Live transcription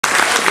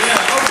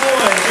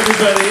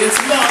everybody. It's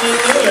Molly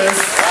Lewis.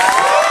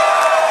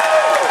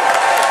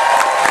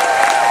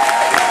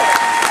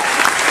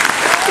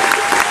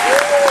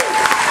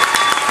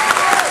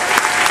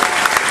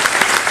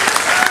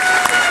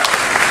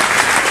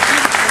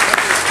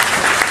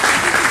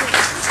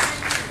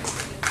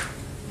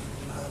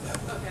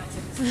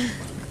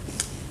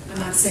 I'm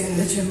not singing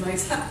the Jim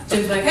Mike's.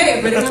 Jim's like, hey,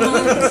 everybody, come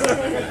on.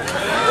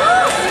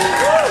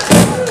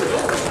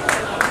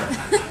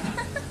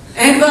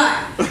 And bye.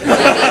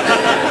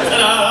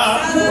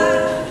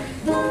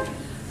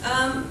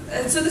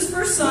 So this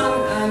first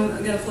song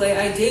I'm going to play,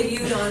 I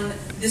debuted on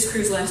this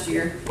cruise last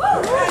year.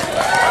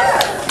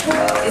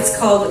 It's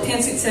called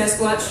Pantsuit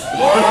Sasquatch.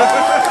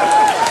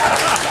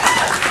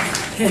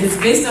 And it's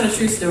based on a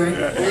true story.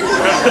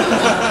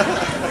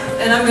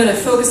 And I'm going to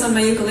focus on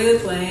my ukulele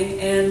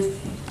playing, and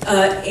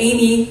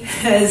Aimee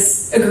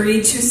has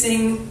agreed to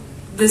sing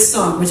this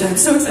song, which I'm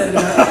so excited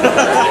about.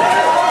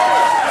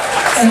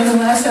 And in the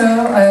last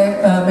show,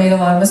 I made a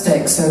lot of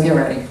mistakes, so get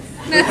ready.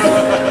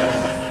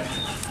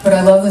 But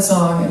I love the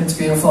song, and it's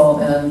beautiful,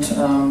 and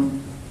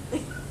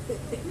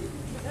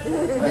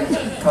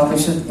I probably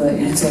should let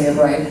you sing it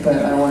right,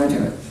 but I want to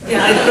do it.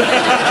 Yeah,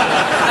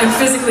 I'm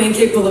physically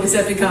incapable of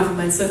accepting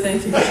compliments, so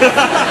thank you.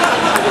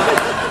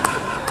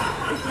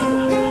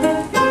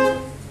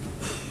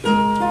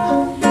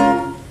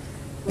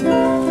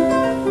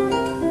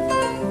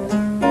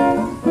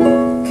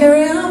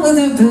 Carry on with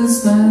your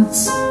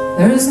business,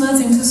 there is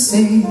nothing to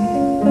see.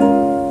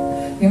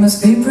 You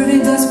must be pretty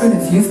desperate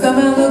if you've come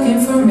out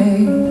looking for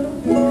me.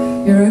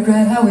 You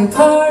regret how we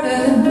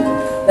parted,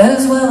 that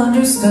is well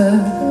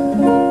understood.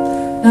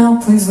 Now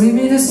please leave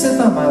me to sip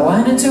on my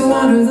wine and to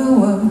wander the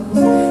woods.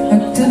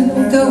 I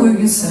didn't go where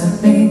you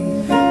sent me,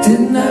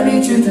 didn't I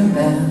meet your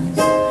demands?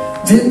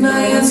 Didn't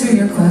I answer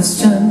your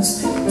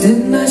questions,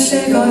 didn't I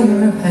shake all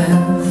your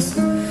hands?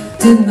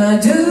 Didn't I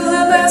do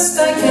the best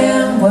I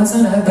can,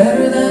 wasn't I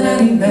better than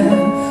any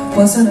man?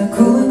 Wasn't I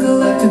cool and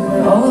collected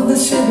when all of the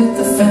shit hit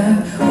the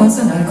fan?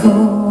 Wasn't I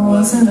cool,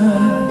 wasn't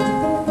I?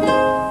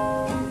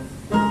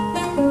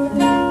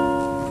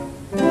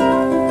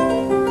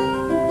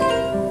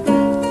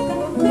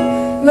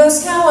 You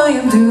ask how I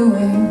am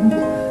doing,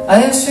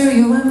 I assure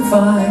you I'm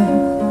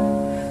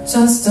fine.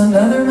 Just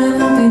another man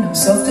helping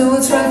himself to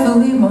what's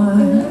rightfully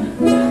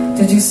mine.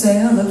 Did you say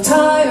I look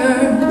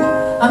tired?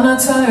 I'm not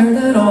tired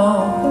at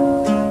all.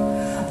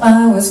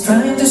 I was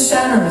trying to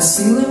shatter a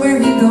ceiling where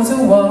he built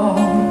a wall.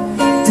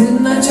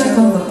 Didn't I check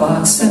all the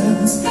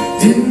boxes?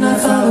 Didn't I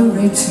follow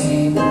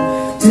routine?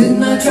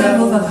 Didn't I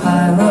travel the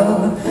high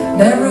road?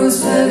 Never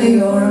was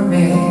petty or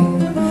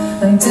mean.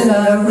 And did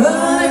I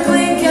run a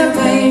clean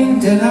campaign?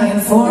 Did I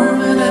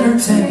inform and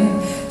entertain?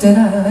 Did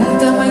I let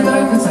down my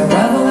guard cause I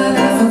rival had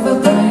half of a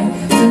brain?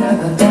 Did I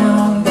let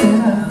down?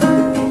 Did I?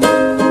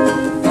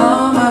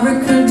 All my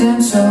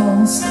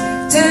credentials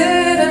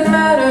didn't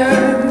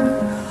matter.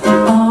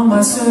 All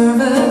my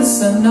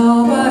service and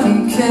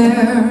nobody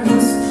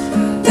cares.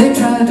 They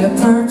tried to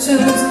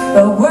purchase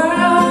the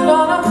world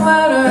on a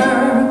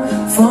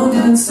platter, phoned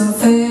in some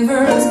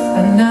favors,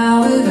 and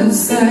now it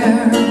is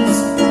theirs.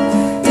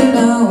 You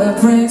know it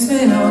brings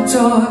me no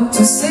joy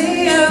to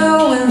see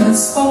you in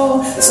this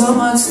hole. So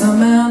much the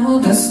man will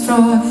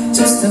destroy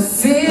just to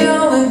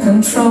feel in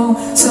control.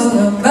 So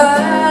goodbye,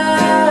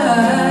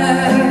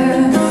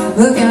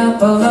 look out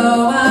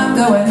below, I'm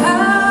going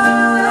high.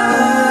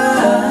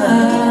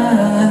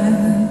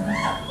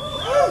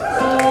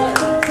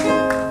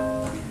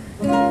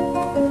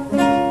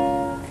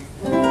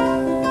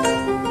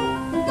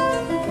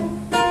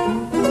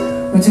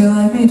 Would you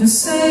like me to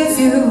save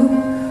you,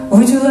 or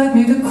would you like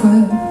me to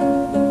quit?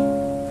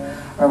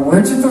 Or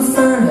would you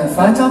prefer it if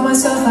I taught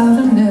myself how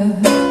to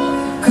knit?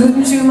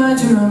 Couldn't you mind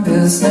your own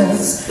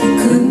business?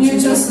 Couldn't you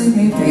just leave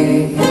me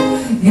be?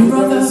 You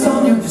brought those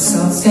on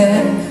yourself,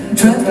 scared.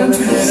 God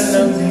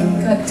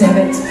damn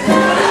it.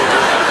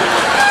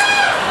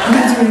 Let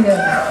me do it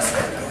again.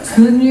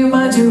 Couldn't you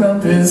mind your own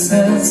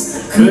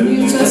business? Couldn't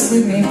you just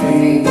leave me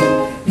be?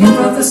 You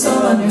brought this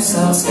all on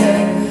yourself,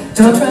 scared.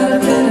 Don't try to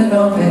pin it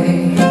on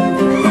me.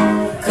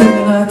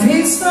 Couldn't I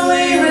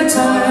peacefully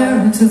retire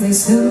into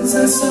these hills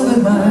I so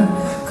admire?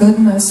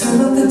 Couldn't I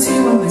serve up the tea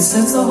while we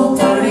set the whole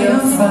party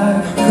on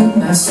fire?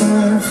 Couldn't I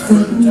serve,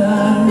 couldn't I?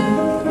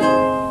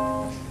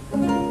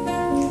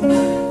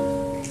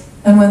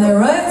 And when they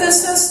write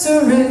this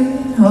history,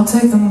 I'll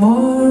take the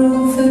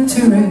moral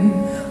victory.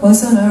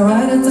 Wasn't I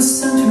right at the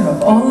center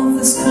of all of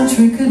this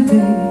country could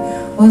be?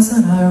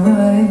 Wasn't I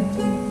right?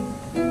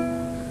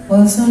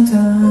 Wasn't I?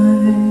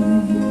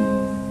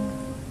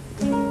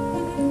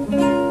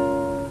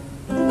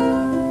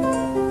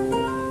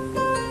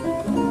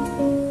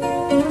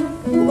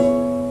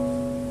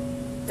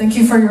 Thank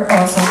you for your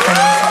awesome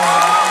comments.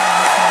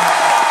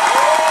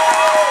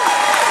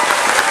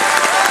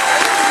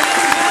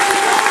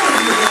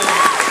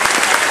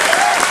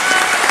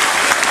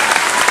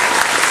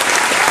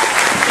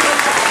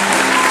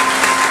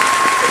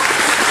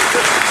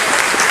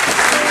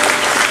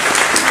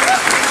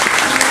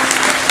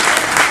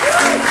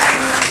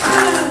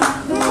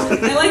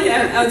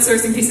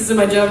 outsourcing pieces of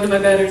my job to my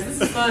betters.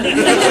 This is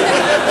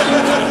fun.